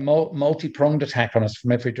multi-pronged attack on us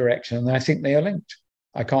from every direction, and I think they are linked.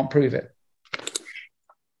 I can't prove it.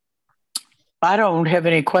 I don't have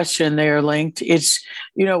any question they are linked. It's,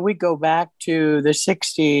 we go back to the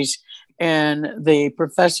 60s and the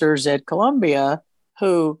professors at Columbia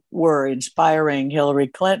who were inspiring Hillary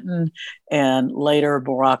Clinton and later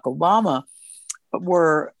Barack Obama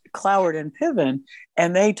were Cloward and Piven,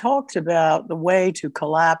 and they talked about the way to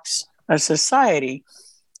collapse a society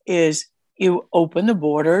is you open the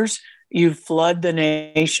borders, you flood the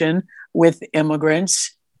nation with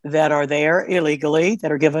immigrants that are there illegally,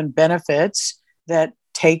 that are given benefits, that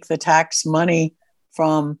take the tax money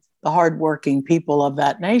from the hardworking people of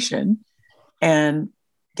that nation and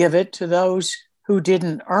give it to those who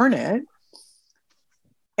didn't earn it.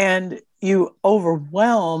 And you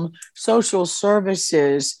overwhelm social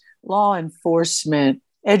services, law enforcement,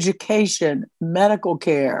 education, medical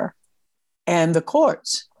care, and the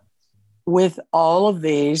courts with all of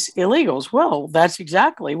these illegals. Well, that's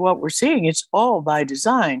exactly what we're seeing. It's all by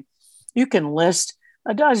design. You can list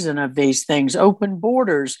a dozen of these things: open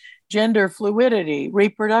borders, gender fluidity,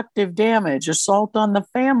 reproductive damage, assault on the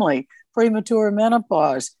family, premature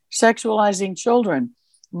menopause, sexualizing children,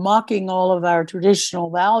 mocking all of our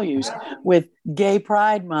traditional values with Gay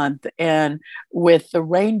Pride Month and with the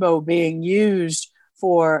rainbow being used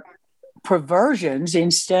for perversions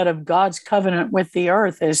instead of God's covenant with the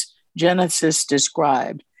earth, as Genesis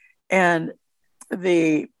described. And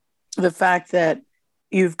the fact that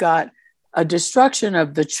you've got a destruction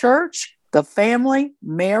of the church, the family,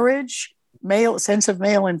 marriage, sense of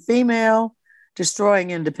male and female,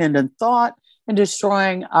 destroying independent thought, and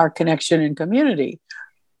destroying our connection and community.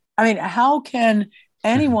 I mean, how can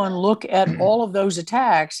anyone look at all of those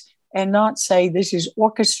attacks and not say this is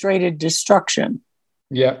orchestrated destruction?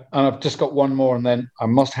 Yeah, and I've just got one more, and then I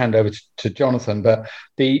must hand over to Jonathan. But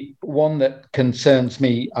the one that concerns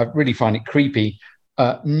me, I really find it creepy,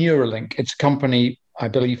 Neuralink. It's a company, I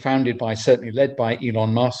believe, founded by, certainly led by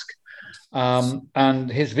Elon Musk.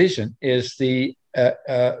 And his vision is the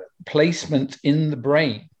placement in the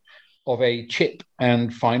brain of a chip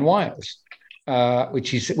and fine wires. which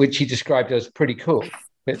he described as pretty cool.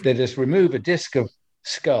 They just remove a disc of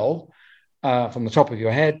skull from the top of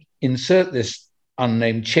your head, insert this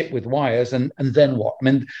unnamed chip with wires, and then what? I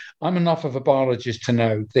mean, I'm enough of a biologist to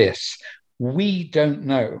know this. We don't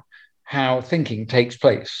know how thinking takes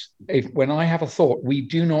place. When I have a thought, we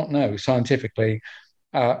do not know scientifically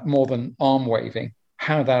more than arm waving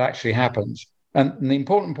how that actually happens. And the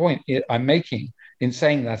important point I'm making in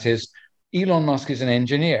saying that is Elon Musk is an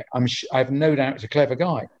engineer. I have no doubt he's a clever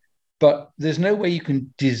guy, but there's no way you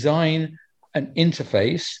can design an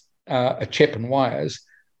interface, a chip and wires,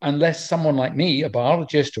 unless someone like me, a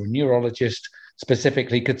biologist or a neurologist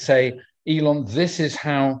specifically, could say, Elon, this is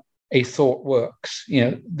how a thought works.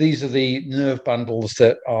 These are the nerve bundles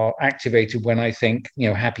that are activated when I think,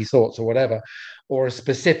 happy thoughts or whatever, or a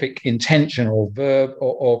specific intention or verb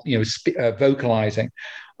or vocalizing.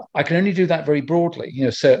 I can only do that very broadly.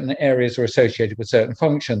 Certain areas are associated with certain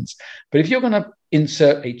functions. But if you're going to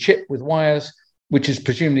insert a chip with wires, which is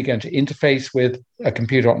presumably going to interface with a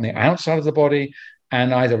computer on the outside of the body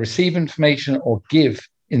and either receive information or give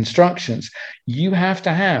instructions, you have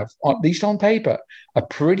to have, at least on paper, a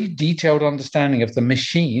pretty detailed understanding of the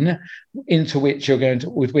machine with which you're going to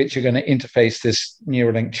interface this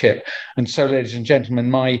Neuralink chip. And so, ladies and gentlemen,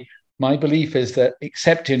 my belief is that,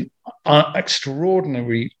 except in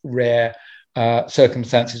extraordinary rare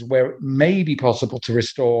circumstances where it may be possible to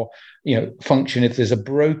restore function if there's a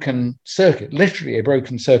broken circuit, literally a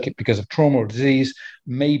broken circuit because of trauma or disease,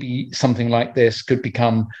 maybe something like this could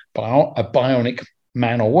become a bionic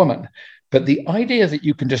man or woman. But the idea that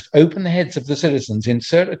you can just open the heads of the citizens,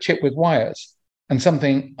 insert a chip with wires, and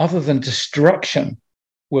something other than destruction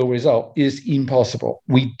will result is impossible.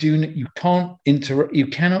 You cannot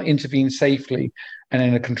intervene safely and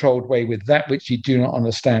in a controlled way with that which you do not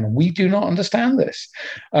understand. We do not understand this.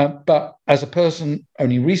 But as a person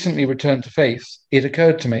only recently returned to faith, it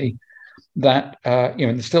occurred to me that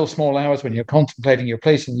in the still small hours when you're contemplating your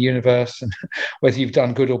place in the universe and whether you've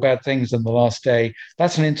done good or bad things in the last day,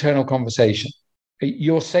 that's an internal conversation.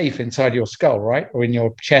 You're safe inside your skull, right? Or in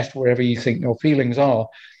your chest, wherever you think your feelings are.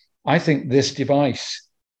 I think this device,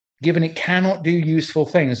 given it cannot do useful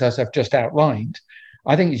things, as I've just outlined,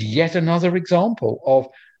 I think it's yet another example of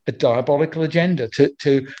a diabolical agenda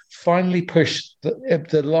to finally push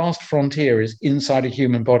the last frontier is inside a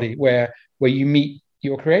human body where you meet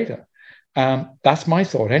your creator. That's my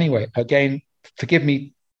thought anyway. Again, forgive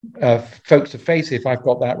me, folks of faith, if I've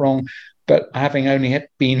got that wrong, but having only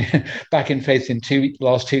been back in faith in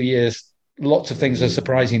last 2 years, lots of things are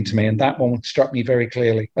surprising to me, and that one struck me very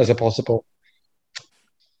clearly as a possible.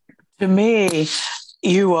 To me,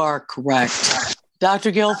 you are correct.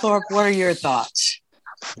 Dr. Gilthorpe, what are your thoughts?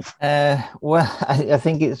 Well, I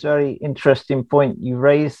think it's a very interesting point you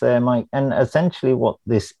raised there, Mike. And essentially what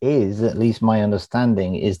this is, at least my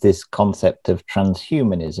understanding, is this concept of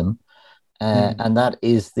transhumanism. And that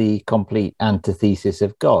is the complete antithesis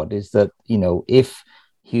of God, is that, if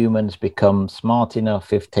humans become smart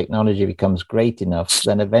enough, if technology becomes great enough,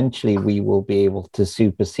 then eventually we will be able to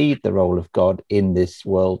supersede the role of God in this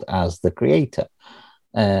world as the creator.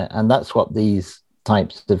 And that's what these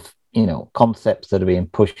types of concepts that are being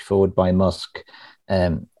pushed forward by Musk,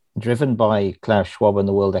 driven by Klaus Schwab and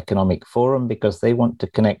the World Economic Forum, because they want to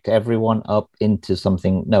connect everyone up into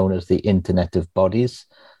something known as the Internet of Bodies,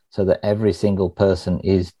 so that every single person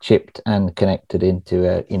is chipped and connected into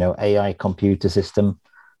a AI computer system.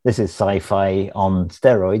 This is sci-fi on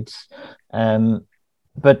steroids,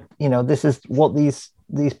 but this is what these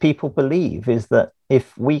people believe, is that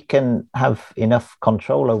if we can have enough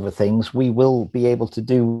control over things, we will be able to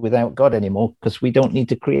do without God anymore, because we don't need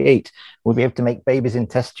to create. We'll be able to make babies in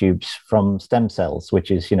test tubes from stem cells, which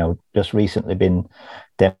is, just recently been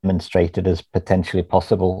demonstrated as potentially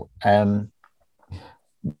possible.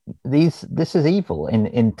 This is evil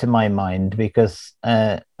into my mind, because,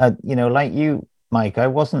 like you, Mike, I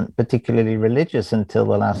wasn't particularly religious until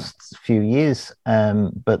the last few years,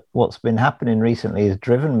 but what's been happening recently has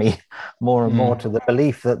driven me more and more to the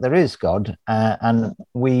belief that there is God, and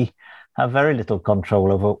we have very little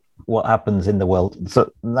control over what happens in the world.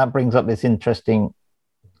 So that brings up this interesting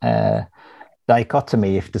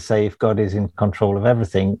dichotomy, if God is in control of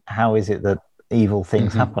everything, how is it that evil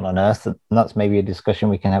things happen on Earth? And that's maybe a discussion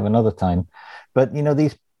we can have another time. But,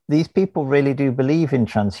 these people really do believe in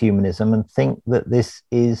transhumanism and think that this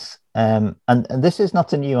is, and this is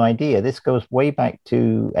not a new idea. This goes way back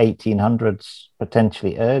to 1800s,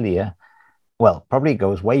 potentially earlier. Well, probably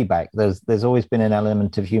goes way back. There's always been an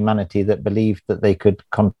element of humanity that believed that they could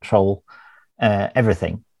control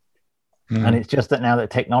everything. And it's just that now that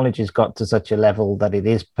technology's got to such a level that it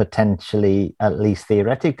is potentially, at least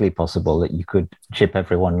theoretically, possible that you could chip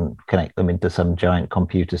everyone, connect them into some giant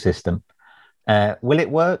computer system. Will it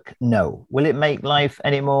work? No. Will it make life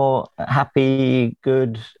any more happy,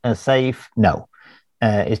 good, safe? No.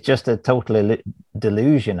 It's just a total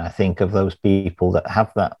delusion, I think, of those people that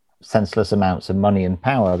have that senseless amounts of money and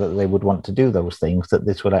power that they would want to do those things, that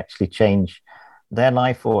this would actually change their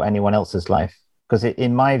life or anyone else's life. Because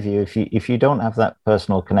in my view, if you don't have that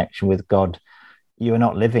personal connection with God, you are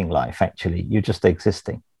not living life, actually. You're just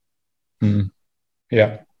existing.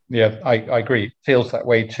 Yeah, I agree. It feels that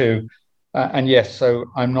way too. And yes, so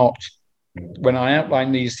I'm not, when I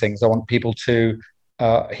outline these things, I want people to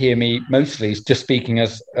hear me mostly just speaking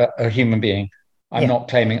as a human being. I'm not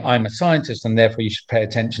claiming I'm a scientist and therefore you should pay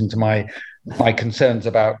attention to my concerns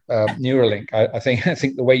about Neuralink. I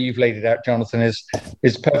think the way you've laid it out, Jonathan, is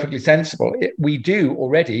perfectly sensible. We do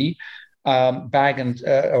already bag and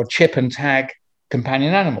or chip and tag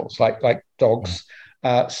companion animals like dogs.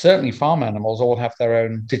 Certainly, farm animals all have their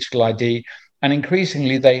own digital ID, and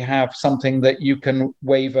increasingly they have something that you can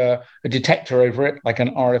wave a detector over it, like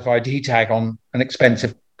an RFID tag on an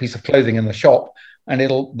expensive piece of clothing in the shop, and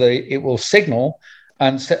it will signal.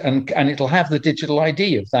 And it'll have the digital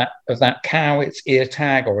ID of that cow, its ear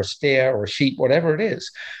tag, or a steer, or a sheep, whatever it is.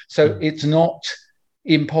 So it's not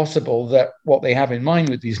impossible that what they have in mind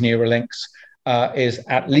with these Neuralinks is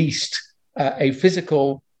at least a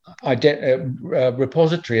physical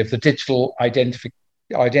repository of the digital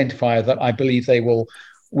identifier that I believe they will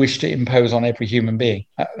wish to impose on every human being.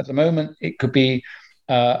 At the moment, it could be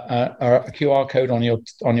a QR code on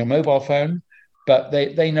your mobile phone. But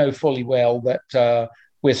they know fully well that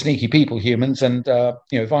we're sneaky people, humans, and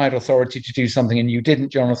if I had authority to do something and you didn't,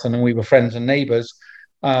 Jonathan, and we were friends and neighbours,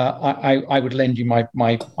 I would lend you my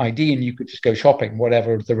ID and you could just go shopping,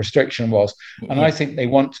 whatever the restriction was. And I think they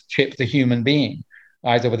want to chip the human being,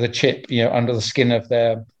 either with a chip, under the skin of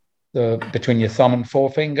between your thumb and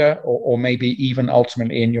forefinger, or maybe even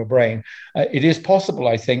ultimately in your brain. It is possible,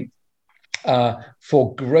 I think,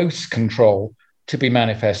 for gross control to be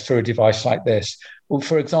manifest through a device like this. Well,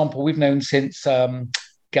 for example, we've known since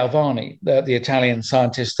Galvani, the Italian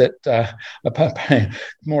scientist that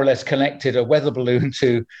more or less connected a weather balloon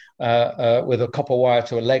to with a copper wire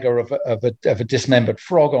to a leg of a dismembered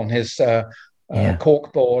frog on his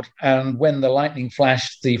cork board. And when the lightning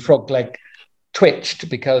flashed, the frog leg twitched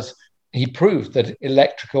because he proved that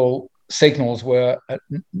electrical signals were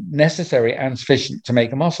necessary and sufficient to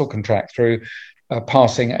make a muscle contract through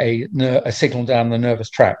passing a signal down the nervous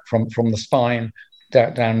tract from the spine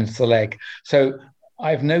down into the leg. So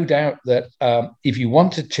I have no doubt that if you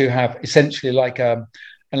wanted to have essentially like an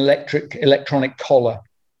electronic collar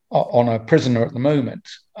on a prisoner at the moment,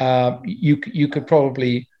 you could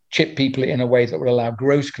probably chip people in a way that would allow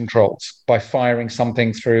gross controls by firing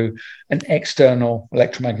something through an external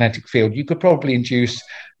electromagnetic field. You could probably induce,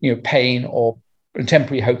 pain or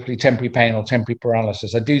hopefully temporary pain or temporary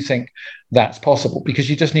paralysis. I do think that's possible because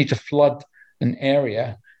you just need to flood an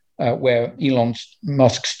area where Elon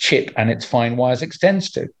Musk's chip and its fine wires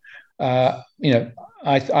extends to.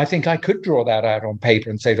 I think I could draw that out on paper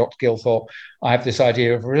and say, Dr. Gilthorpe, I have this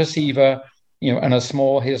idea of a receiver, and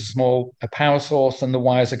here's a small power source, and the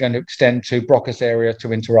wires are going to extend to Broca's area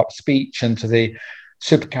to interrupt speech and to the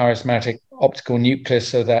suprachiasmatic optical nucleus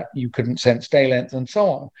so that you couldn't sense day length and so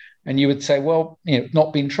on. And you would say, well, it's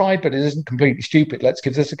not been tried, but it isn't completely stupid. Let's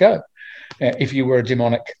give this a go. If you were a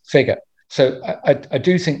demonic figure. So I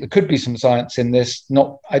do think there could be some science in this,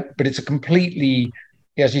 but it's a completely,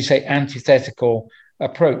 as you say, antithetical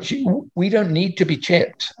approach. We don't need to be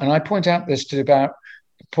chipped. And I point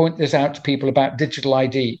this out to people about digital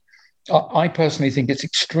ID. I personally think it's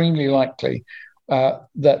extremely likely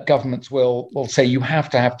that governments will say you have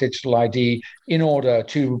to have digital ID in order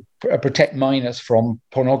to protect minors from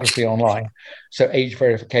pornography online. So age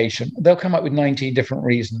verification. They'll come up with 19 different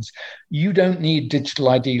reasons. You don't need digital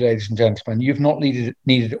ID, ladies and gentlemen. You've not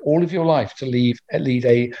needed all of your life to lead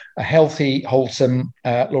a healthy, wholesome,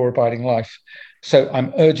 law-abiding life. So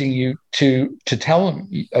I'm urging you to tell them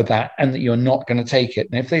that and that you're not going to take it.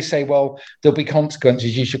 And if they say, well, there'll be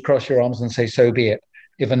consequences, you should cross your arms and say, so be it.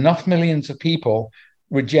 If enough millions of people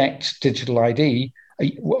reject digital ID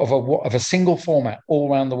of a single format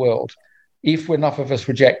all around the world, if enough of us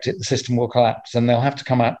reject it, the system will collapse and they'll have to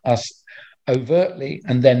come at us overtly,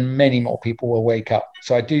 and then many more people will wake up.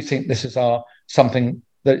 So I do think this is something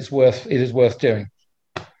that it is worth doing.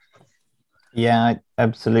 Yeah, I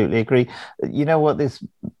absolutely agree. You know what this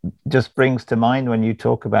just brings to mind when you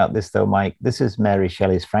talk about this, though, Mike? This is Mary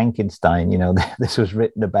Shelley's Frankenstein. This was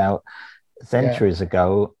written about centuries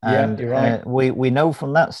ago. And you're right. We know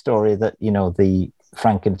from that story that, the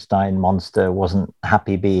Frankenstein monster wasn't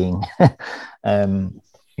happy being.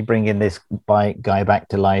 You bring in this guy back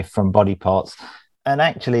to life from body parts. And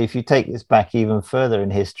actually, if you take this back even further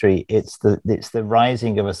in history, it's the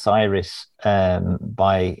rising of Osiris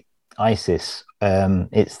by Isis.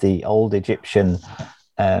 It's the old Egyptian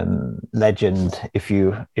legend, if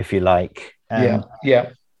you like.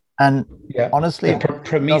 And honestly, the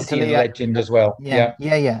Promethean legend as well. Yeah.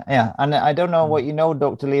 And I don't know what you know,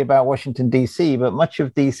 Dr. Lee, about Washington, D.C., but much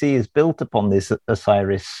of D.C. is built upon this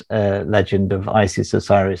Osiris legend of Isis,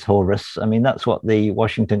 Osiris, Horus. I mean, that's what the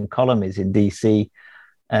Washington column is in D.C.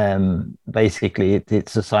 Basically,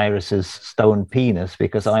 it's Osiris's stone penis,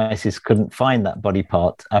 because Isis couldn't find that body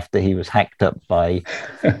part after he was hacked up by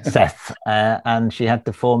Seth, and she had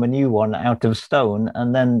to form a new one out of stone,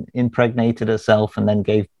 and then impregnated herself, and then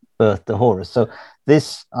gave birth to Horus. So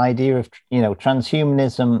this idea of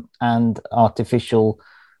transhumanism and artificial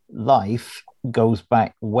life goes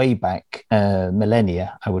way back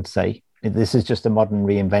millennia, I would say. This is just a modern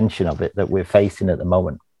reinvention of it that we're facing at the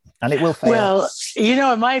moment, and it will fail. Well,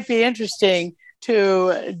 it might be interesting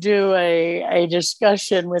to do a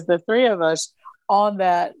discussion with the three of us on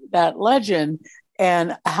that legend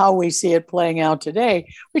and how we see it playing out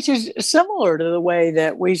today, which is similar to the way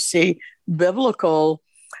that we see biblical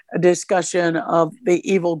discussion of the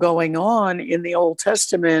evil going on in the Old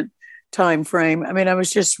Testament time frame. I mean, I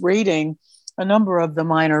was just reading a number of the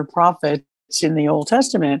minor prophets in the Old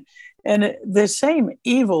Testament, and the same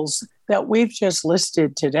evils that we've just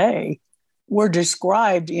listed today were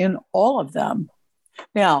described in all of them.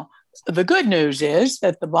 Now, the good news is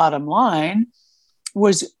that the bottom line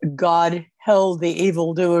was God held the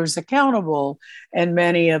evildoers accountable, and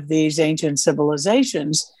many of these ancient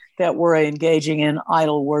civilizations that were engaging in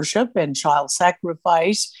idol worship and child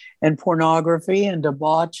sacrifice and pornography and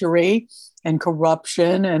debauchery and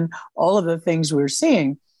corruption and all of the things we're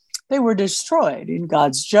seeing, they were destroyed in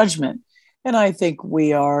God's judgment. And I think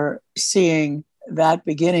we are seeing that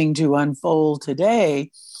beginning to unfold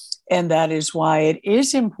today. And that is why it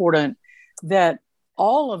is important that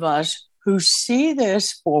all of us who see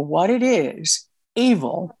this for what it is,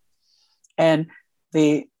 evil, and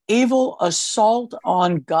the evil assault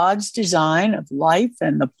on God's design of life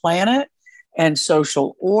and the planet and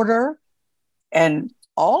social order and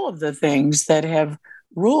all of the things that have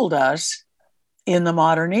ruled us in the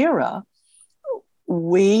modern era,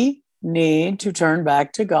 we need to turn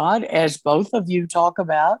back to God, as both of you talk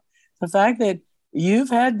about the fact that you've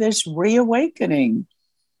had this reawakening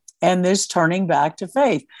and this turning back to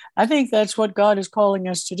faith. I think that's what God is calling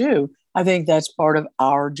us to do. I think that's part of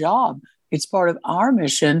our job. It's part of our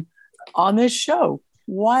mission on this show.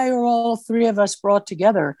 Why are all three of us brought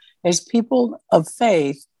together as people of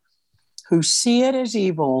faith who see it as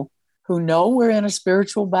evil, who know we're in a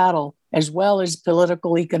spiritual battle, as well as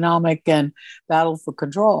political, economic, and battle for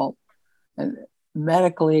control, and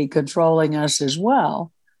medically controlling us as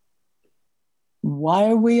well? Why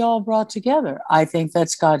are we all brought together? I think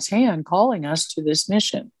that's God's hand calling us to this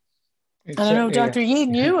mission. And I know, Dr.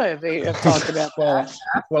 Yeadon, you have talked about that.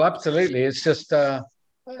 Well, absolutely. It's just the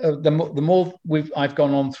more I've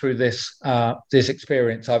gone on through this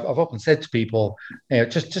experience, I've often said to people,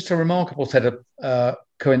 just a remarkable set of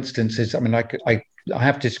coincidences. I mean, I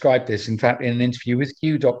have described this, in fact, in an interview with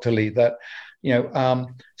you, Dr. Lee, that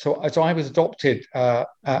so I was adopted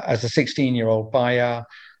as a 16-year-old by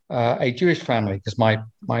a Jewish family, because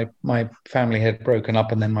my family had broken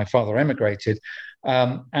up and then my father emigrated.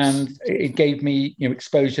 And it gave me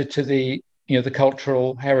exposure to the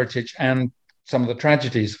cultural heritage and some of the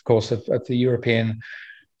tragedies, of course, of the European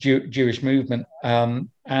Jewish movement.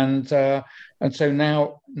 And so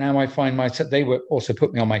now I find myself, they were also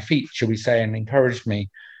put me on my feet, shall we say, and encouraged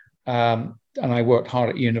me. And I worked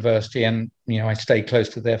hard at university, and I stayed close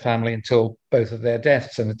to their family until both of their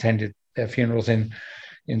deaths, and attended their funerals in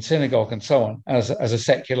synagogue and so on, as a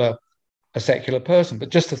secular person. But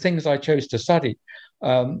just the things I chose to study,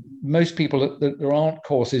 most people, there aren't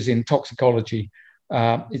courses in toxicology.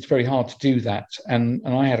 It's very hard to do that. And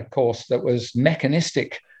I had a course that was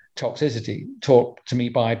mechanistic toxicity, taught to me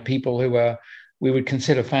by people who we would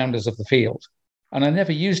consider founders of the field. And I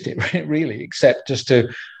never used it really, except just to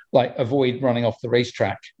avoid running off the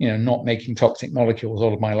racetrack, not making toxic molecules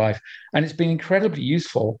all of my life. And it's been incredibly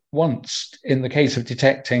useful once in the case of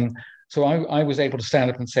detecting. So I was able to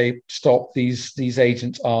stand up and say, stop, these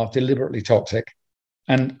agents are deliberately toxic.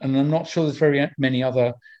 And I'm not sure there's very many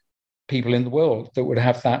other people in the world that would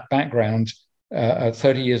have that background,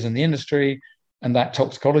 30 years in the industry and that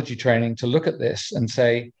toxicology training to look at this and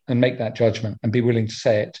say, and make that judgment and be willing to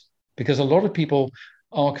say it. because a lot of people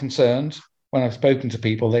are concerned. When I've spoken to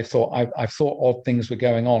people, they've thought I've thought odd things were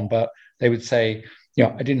going on, but they would say,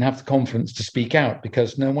 I didn't have the confidence to speak out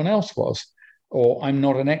because no one else was, or I'm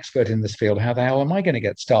not an expert in this field. How the hell am I going to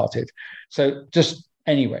get started? So just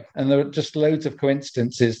anyway, and there are just loads of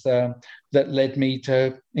coincidences that led me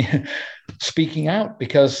to speaking out,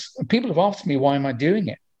 because people have asked me, why am I doing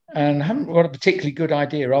it? And I haven't got a particularly good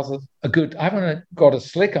idea, I haven't got a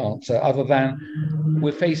slick answer other than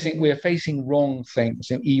we're facing wrong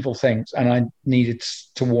things and evil things, and I needed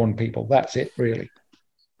to warn people. That's it, really.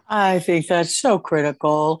 I think that's so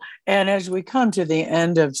critical. And as we come to the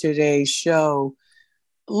end of today's show,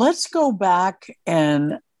 let's go back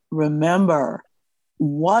and remember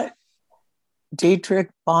what Dietrich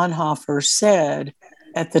Bonhoeffer said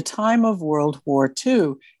at the time of World War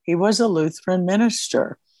II. He was a Lutheran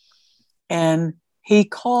minister, and he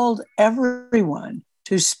called everyone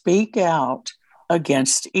to speak out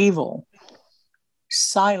against evil.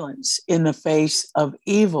 Silence in the face of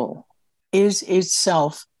evil is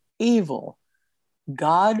itself evil.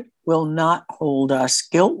 God will not hold us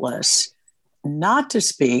guiltless. Not to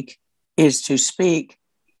speak is to speak.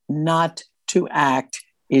 Not to act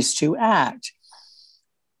is to act.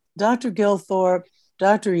 Dr. Gilthorpe,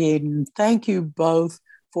 Dr. Yeadon, thank you both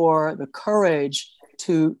for the courage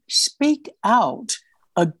to speak out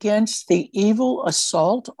against the evil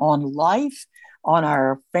assault on life, on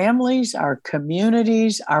our families, our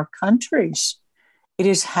communities, our countries. It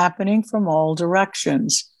is happening from all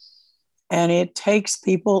directions. And it takes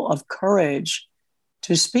people of courage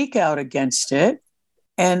to speak out against it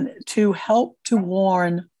and to help to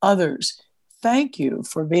warn others. Thank you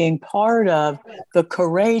for being part of the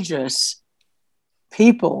courageous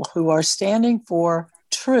people who are standing for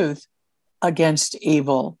truth against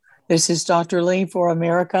evil. This is Dr. Lee for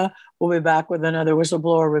America. We'll be back with another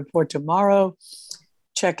Whistleblower Report tomorrow.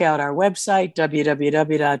 Check out our website,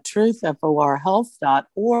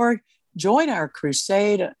 www.truthforhealth.org. Join our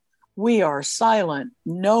crusade. We are silent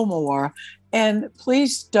no more. And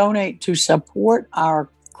please donate to support our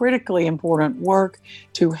critically important work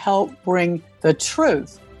to help bring the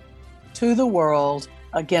truth to the world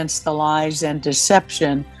against the lies and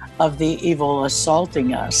deception of the evil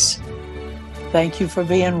assaulting us. Thank you for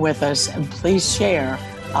being with us, and please share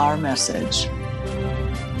our message.